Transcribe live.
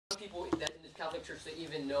people that in the Catholic Church, they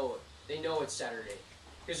even know it. They know it's Saturday.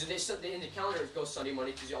 Because in the calendar it goes Sunday,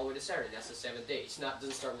 Monday, Tuesday, all the way to Saturday. That's the 7th day. It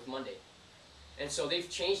doesn't start with Monday. And so they've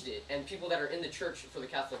changed it. And people that are in the church, for the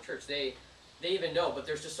Catholic Church, they even know, but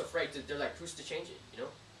they're just afraid. They're like, who's to change it, you know?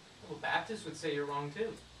 Well, Baptists would say you're wrong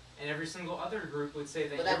too. And every single other group would say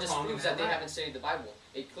that but you're wrong. But that just proves that they haven't studied the Bible.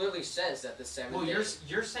 It clearly says that the 7th day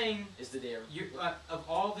you're saying is the day of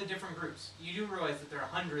all the different groups. You do realize that there are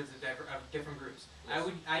hundreds of different groups. Yes.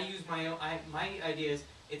 I use my own. My idea is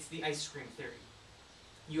it's the ice cream theory.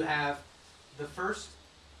 You have the first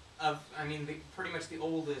of, pretty much the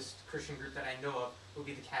oldest Christian group that I know of would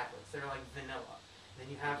be the Catholics. They're like vanilla. Then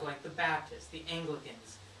you have like the Baptists, the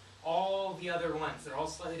Anglicans, all the other ones. They're all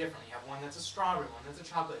slightly different. You have one that's a strawberry, one that's a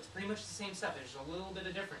chocolate. It's pretty much the same stuff. There's a little bit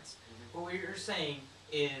of difference. Mm-hmm. But what you're saying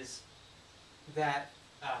is that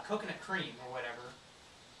coconut cream or whatever,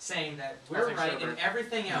 saying that we're right and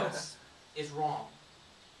everything else is wrong.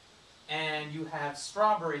 And you have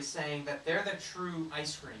strawberry saying that they're the true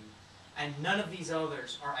ice cream, and none of these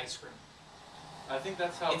others are ice cream. I think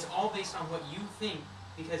that's how... It's all based on what you think,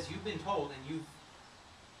 because you've been told, and you've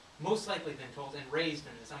most likely been told and raised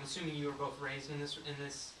in this. I'm assuming you were both raised in this.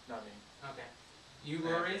 Not me. Okay. You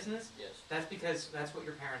were raised in this? Yes. That's because that's what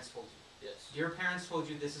your parents told you. Yes. Your parents told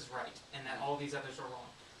you this is right, and that all these others are wrong.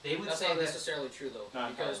 They would That's say not that... necessarily true, though.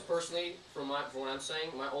 Because personally, from what I'm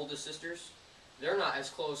saying, my oldest sisters, they're not as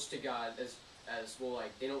close to God as well,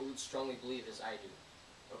 like, they don't strongly believe as I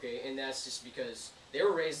do. Okay? And that's just because they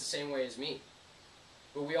were raised the same way as me.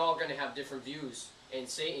 But we all going to have different views. And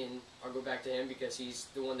Satan, I'll go back to him because he's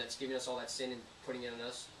the one that's giving us all that sin and putting it on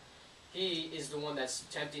us. He is the one that's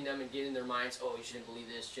tempting them and getting in their minds, oh, you shouldn't believe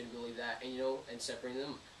this, shouldn't believe that, and and separating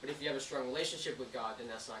them. But if you have a strong relationship with God, then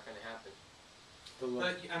that's not going to happen.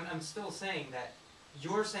 But I'm still saying that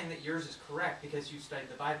you're saying that yours is correct because you studied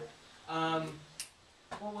the Bible.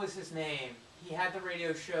 What was his name? He had the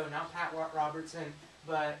radio show, not Pat Robertson,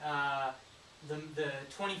 but the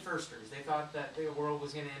 21sters. They thought that the world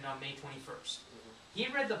was going to end on May 21st. He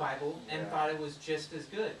read the Bible and thought it was just as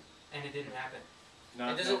good, and it didn't happen.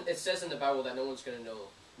 It says in the Bible that no one's going to know.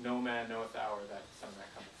 No man knoweth the hour that the Son of Man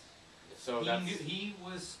cometh. So he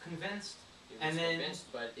was convinced. He was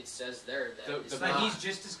convinced, but it says there that he was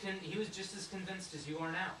just as convinced as you are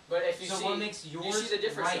now. But if you see, what makes yours you see the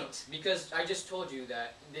difference, right? Though, because I just told you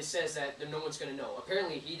that it says that no one's going to know.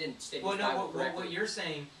 Apparently, he didn't state Well, his no. Bible correctly. What you're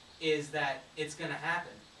saying is that it's going to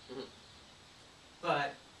happen. Mm-hmm.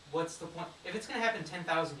 But what's the point? If it's going to happen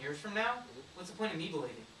 10,000 years from now, what's the point of me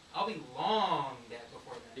believing? I'll be long dead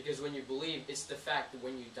before then. Because when you believe, it's the fact that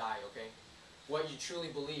when you die, okay? What you truly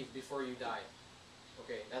believe before you die.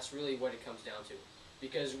 Okay, that's really what it comes down to.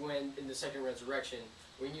 Because when, in the second resurrection,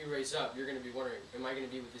 when you raise up, you're going to be wondering, am I going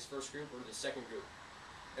to be with this first group or the second group?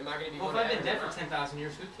 Am I going to be if I've been dead for 10,000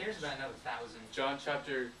 years, who cares about another 1,000? John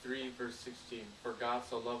chapter 3, verse 16. For God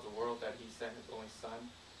so loved the world that he sent his only Son.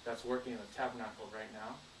 That's working in the tabernacle right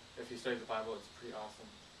now. If you study the Bible, it's pretty awesome.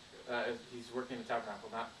 He's working in the tabernacle,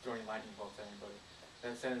 not throwing lightning bolts at anybody.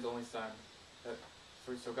 And sent his only Son.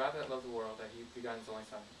 So God that loved the world, that he begot his only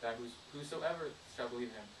Son, that whosoever shall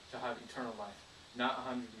believe in him shall have eternal life. Not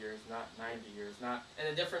 100 years, not 90 years, not...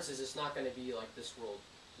 And the difference is it's not going to be like this world.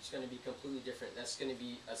 It's going to be completely different. That's going to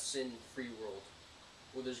be a sin-free world.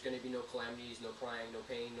 Where there's going to be no calamities, no crying, no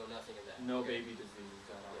pain, no nothing of that. No baby diseases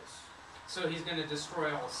at all. Yes. So he's going to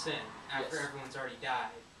destroy all sin after everyone's already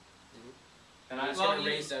died. And he's going to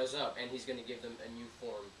raise those up, and he's going to give them a new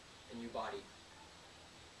form, a new body.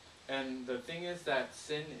 And the thing is that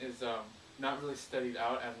sin is not really studied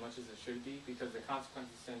out as much as it should be, because the consequence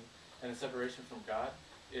of sin and the separation from God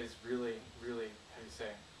is really, really, how do you say,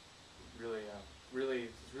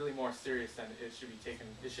 really more serious than it should be taken.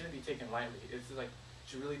 It shouldn't be taken lightly. It's like it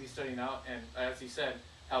should really be studied out. And as you said,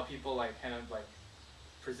 how people kind of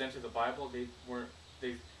presented the Bible, I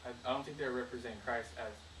don't think they're representing Christ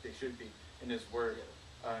as they should be in His Word.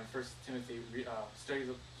 In 1 Timothy,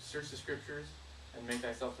 search the Scriptures and make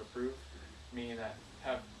thyself approved, meaning that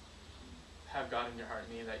have God in your heart,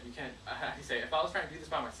 meaning that you can't. I say, if I was trying to do this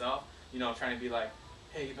by myself, trying to be like,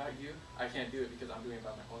 hey, about you, I can't do it because I'm doing it by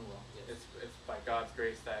my own will. Yes. It's by God's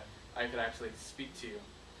grace that I could actually speak to you,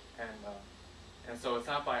 and so it's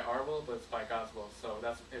not by our will, but it's by God's will. So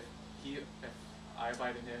that's if I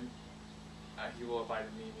abide in Him, He will abide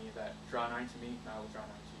in me. Meaning that draw nigh to me, and I will draw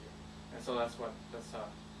nigh to you. And so that's what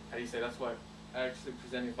that's what actually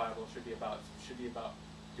presenting the Bible should be about. It should be about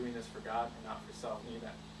doing this for God and not for self. Meaning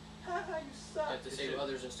that, you suck. To save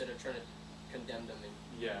others instead of trying to condemn them.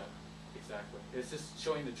 Yeah, exactly. It's just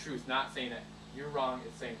showing the truth, not saying that you're wrong.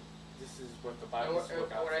 It's saying this is what the Bible says.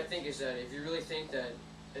 What I think is that if you really think that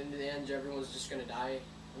in the end everyone's just going to die,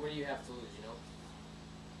 what do you have to lose? You know,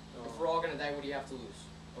 Oh. if we're all gonna die, what do you have to lose?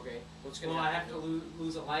 Okay, what's gonna Well, I have happen? to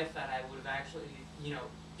lose a life that I would have actually,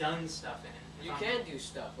 done stuff in. If You I'm- can do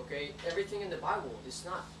stuff, okay? Everything in the Bible is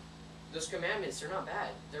not. Those commandments, they're not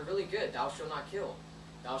bad. They're really good. Thou shalt not kill.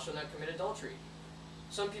 Thou shalt not commit adultery.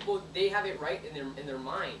 Some people, they have it right in their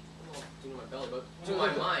mind. I don't know, doing my belly, but to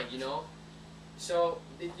my mind, you know? So,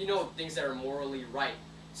 things that are morally right.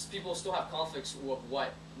 People still have conflicts with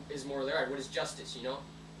what is morally right, what is justice, you know?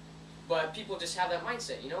 But people just have that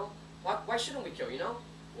mindset, you know? Why shouldn't we kill, you know?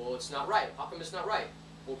 Well, it's not right. How come it's not right?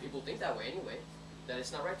 Well, people think that way anyway, that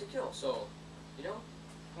it's not right to kill. So, you know?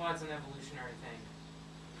 Well, it's an evolutionary thing.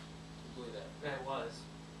 I believe that. That it was.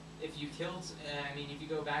 If you killed, if you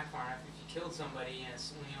go back far enough, if you killed somebody and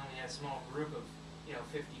you only had a small group of,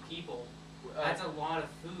 50 people, that's a lot of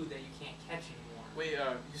food that you can't catch anymore. Wait,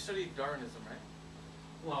 you studied Darwinism, right?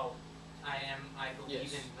 Well, I believe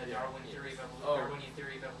Yes. in the Yeah. Darwinian theory of Oh. Darwinian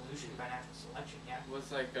theory of evolution by natural selection. Yeah. What's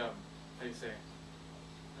like, how do you say?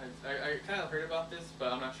 I kind of heard about this,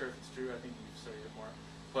 but I'm not sure if it's true. I think you've studied it more.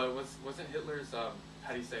 But wasn't Hitler's how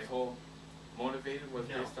do you say, whole motivated was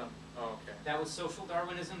No. based on? Oh, okay. That was social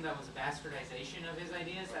Darwinism. That was a bastardization of his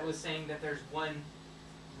ideas. That was saying that there's one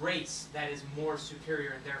race that is more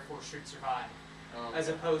superior and therefore should survive, as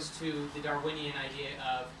opposed to the Darwinian idea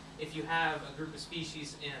of if you have a group of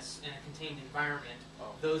species in a contained environment,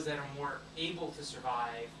 those that are more able to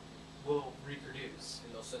survive will reproduce.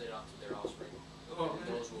 And they'll send it off to their offspring. Well, And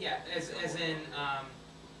those will yeah,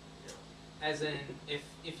 as in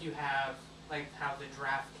if you have like how the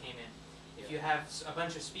draft came in, if you have a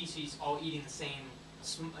bunch of species all eating the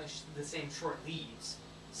same short leaves,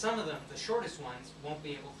 some of them, the shortest ones, won't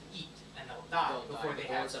be able to eat and they'll die before they the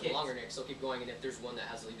have ones that kids. have longer necks, they'll keep going, and if there's one that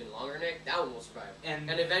has an even longer neck, that one will survive. And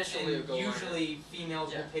eventually it'll go usually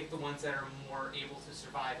females Yeah. will pick the ones that are more able to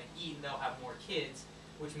survive and eat, and they'll have more kids,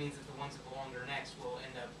 which means that the ones with the longer necks will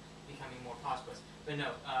end up becoming more prosperous. But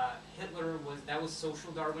no, Hitler was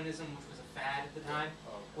social Darwinism, which was a fad at the time.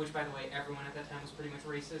 Oh, Which, by the way, everyone at that time was pretty much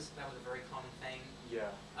racist. That was a very common thing.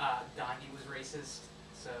 yeah. Gandhi was racist,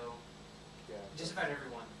 so Yeah. just about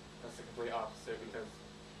everyone. That's the complete opposite because.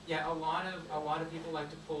 Yeah, a lot of people like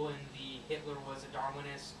to pull in the Hitler was a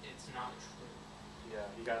Darwinist. It's not true. Yeah,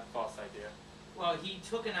 he got a false idea. Well, he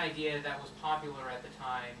took an idea that was popular at the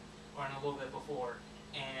time, or a little bit before,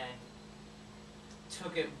 and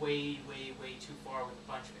took it way, way, way too far with a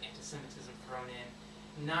bunch of anti-Semitism thrown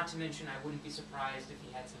in. Not to mention, I wouldn't be surprised if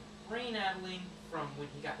he had some brain addling from when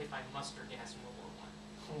he got hit by mustard gas in World War I.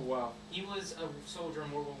 Oh wow. He was a soldier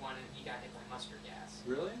in World War I, and he got hit by mustard gas.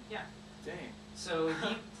 Really? Yeah. Dang. So he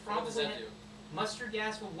What probably does that had do? mustard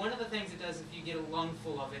gas. Well, one of the things it does if you get a lung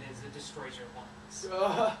full of it is it destroys your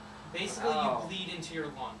lungs. Basically, Ow. you bleed into your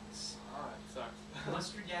lungs. Oh, it sucks.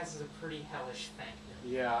 Mustard gas is a pretty hellish thing.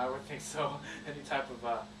 Yeah, I would think so. Any type of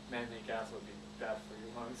man-made gas would be bad for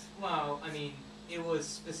your lungs. Well, I mean, it was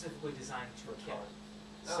specifically designed to kill.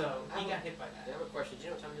 So I he have got a- hit by I that. have a question. Do you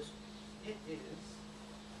know what time it is? It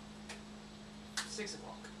is 6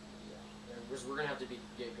 o'clock. Yeah. We're gonna have to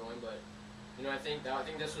get going, but I think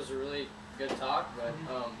this was a really good talk. But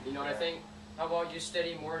what I think? How about you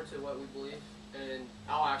study more into what we believe, and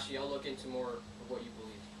I'll look into more of what you believe.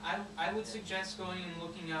 I would suggest going and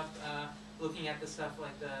looking at the stuff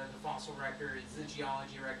like the fossil records, the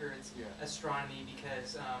geology records, Yeah. astronomy,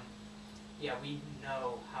 because we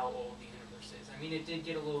know how old the universe is. I mean, it did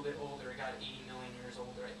get a little bit older. It got 80 million years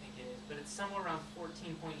older, I think it is, but it's somewhere around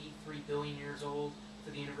 14.83 billion years old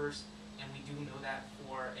for the universe, and we do know that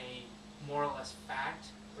for a more or less fact.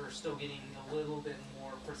 We're still getting a little bit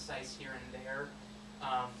more precise here and there.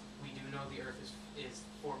 We do know the Earth is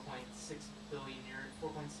 4.6 billion years,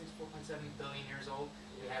 4.7 billion years old.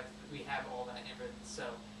 We have all that evidence, so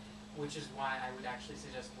which is why I would actually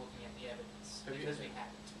suggest looking at the evidence because we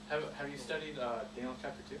have it. Have you studied Daniel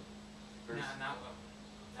chapter 2? No, not well.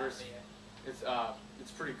 Not Verse- yet.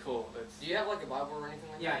 It's pretty cool. Do you have like a Bible or anything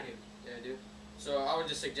like Yeah, that? I do. Yeah, I do. So I would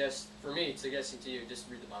just suggesting to you, just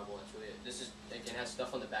read the Bible. That's really it. It has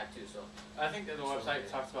stuff on the back too. So I think that the website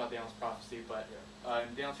talks about Daniel's prophecy, but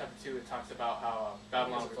in Daniel chapter 2 it talks about how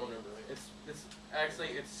Babylon. Here's a phone number.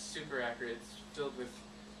 It's super accurate. It's filled with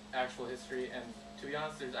actual history, and to be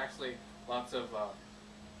honest, there's actually lots of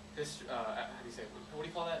history. How do you say? What do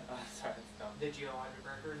you call that? Sorry, it's dumb. The geologic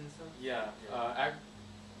record and stuff. Yeah.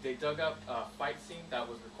 They dug up a fight scene that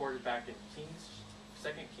was recorded back in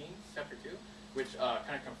Second Kings chapter 2, which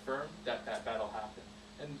kind of confirmed that battle happened.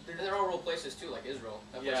 And they're all real places too, like Israel.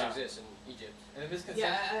 That place Yeah. exists in Egypt. And the misconception.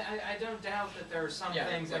 Yeah, I don't doubt that there are some Yeah,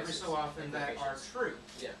 things every places, so often that are locations. true.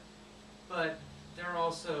 Yeah. But there are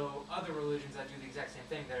also other religions that do the exact same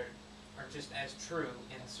thing that are just as true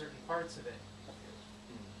in certain parts of it.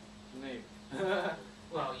 Maybe.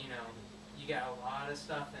 Well, you know, you got a lot of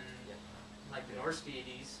stuff in, like the Norse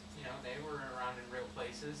deities, you know, they were around in real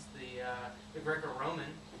places. The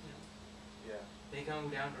Greco-Roman, you know, Yeah. they go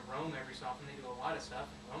down to Rome every so often. They do a lot of stuff,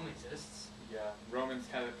 and Rome exists. Yeah. Romans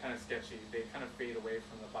kind of sketchy. They kind of fade away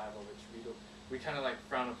from the Bible, which we kind of like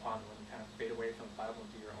frown upon when you kind of fade away from the Bible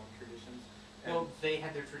and do your own traditions. And, Well, they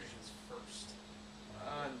had their traditions first.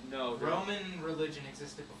 no. Roman religion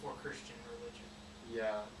existed before Christian religion.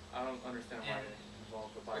 Yeah. I don't understand why And they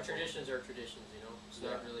involve the Our Bible. traditions are traditions, you know. It's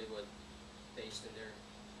not really what based in there.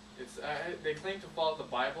 It's they claim to follow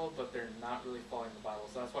the Bible, but they're not really following the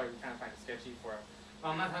Bible. So that's why we kind of find it sketchy for.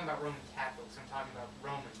 Well, I'm not talking about Roman Catholics. I'm talking about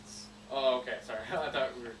Romans. Oh, okay. Sorry. I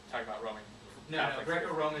thought we were talking about Roman. No, Catholics.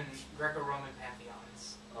 Greco-Roman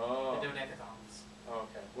pantheons. Oh. The dodecathons. Oh,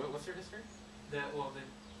 okay. What's your history?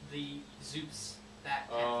 The Zeus,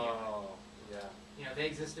 that pantheon. Oh, yeah. You know, they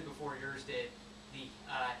existed before yours did. The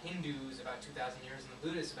Hindus about 2,000 years, and the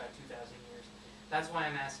Buddhists about 2,000 years. That's why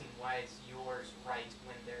I'm asking, why is yours right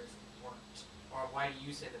when theirs weren't? Or why do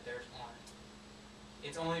you say that theirs aren't?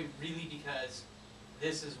 It's only really because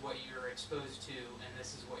this is what you're exposed to, and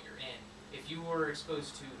this is what you're in. If you were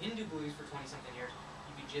exposed to Hindu beliefs for 20-something years,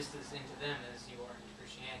 you'd be just as into them as you are into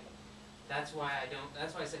Christianity. That's why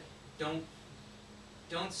I say,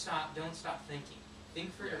 don't stop thinking.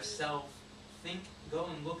 Think for yourself. Go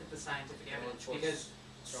and look at the scientific evidence, because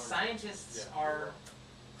scientists are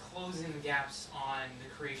closing the gaps on the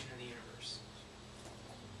creation of the universe.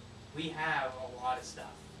 We have a lot of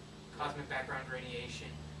stuff. Cosmic background radiation.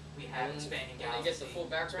 We have expanding galaxies. When I get the full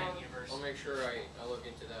background, universe. I'll make sure I look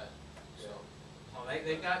into that. So. Well,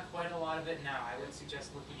 they've got quite a lot of it now. I would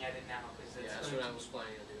suggest looking at it now, because That's what I was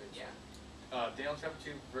planning on doing. Yeah. Daniel chapter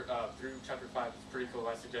 2 through chapter 5 is pretty cool.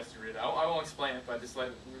 I suggest you read it. I won't explain it, but just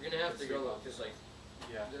let. We're gonna have to go look, because like.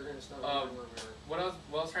 Yeah. They're gonna stop. What I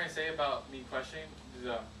was trying to say about me questioning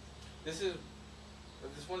is this is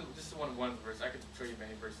one of one verse. I could show you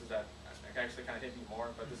many verses that actually kind of hit me more,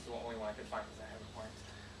 but this is the only one I could find because I haven't marked.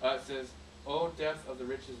 It says, "O depth of the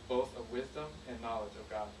riches both of wisdom and knowledge of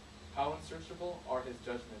God, how unsearchable are His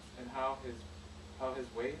judgments, and how His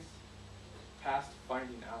ways past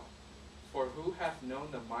finding out. For who hath known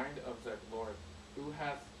the mind of the Lord? Who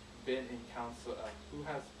hath been Who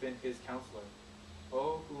hath been His counselor?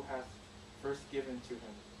 O who hath first given to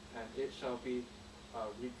Him, and it shall be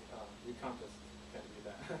recompassed." Can't read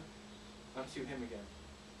that. Unto Him again.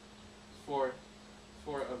 For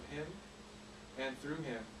of Him, and through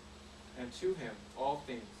Him, and to Him all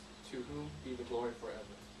things, to whom be the glory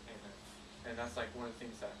forever. Amen. And that's like one of the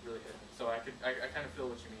things that really hit me. So I kind of feel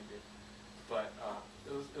what you mean, dude. But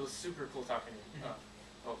it was super cool talking to you.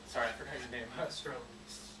 Oh, sorry, I forgot your name. Stirling.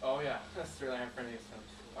 Oh yeah, Stirling. I'm friendly with him.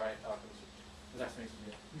 All right. That's nice to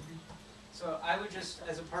meet you. So I would just,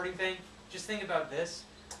 as a parting thing, just think about this.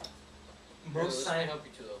 Most science help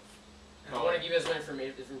you too, though. I want to give you as much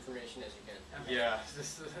information as you can. Okay. Yeah.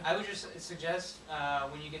 I would just suggest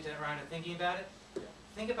when you get around to thinking about it, Yeah.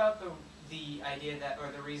 think about the idea that,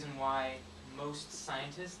 or the reason why most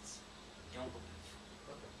scientists don't believe,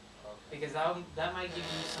 because that might give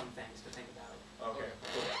you some things to think about. Okay.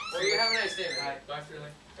 Well, you have a nice day, man. Bye. Bye,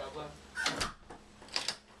 Stirling. God bless.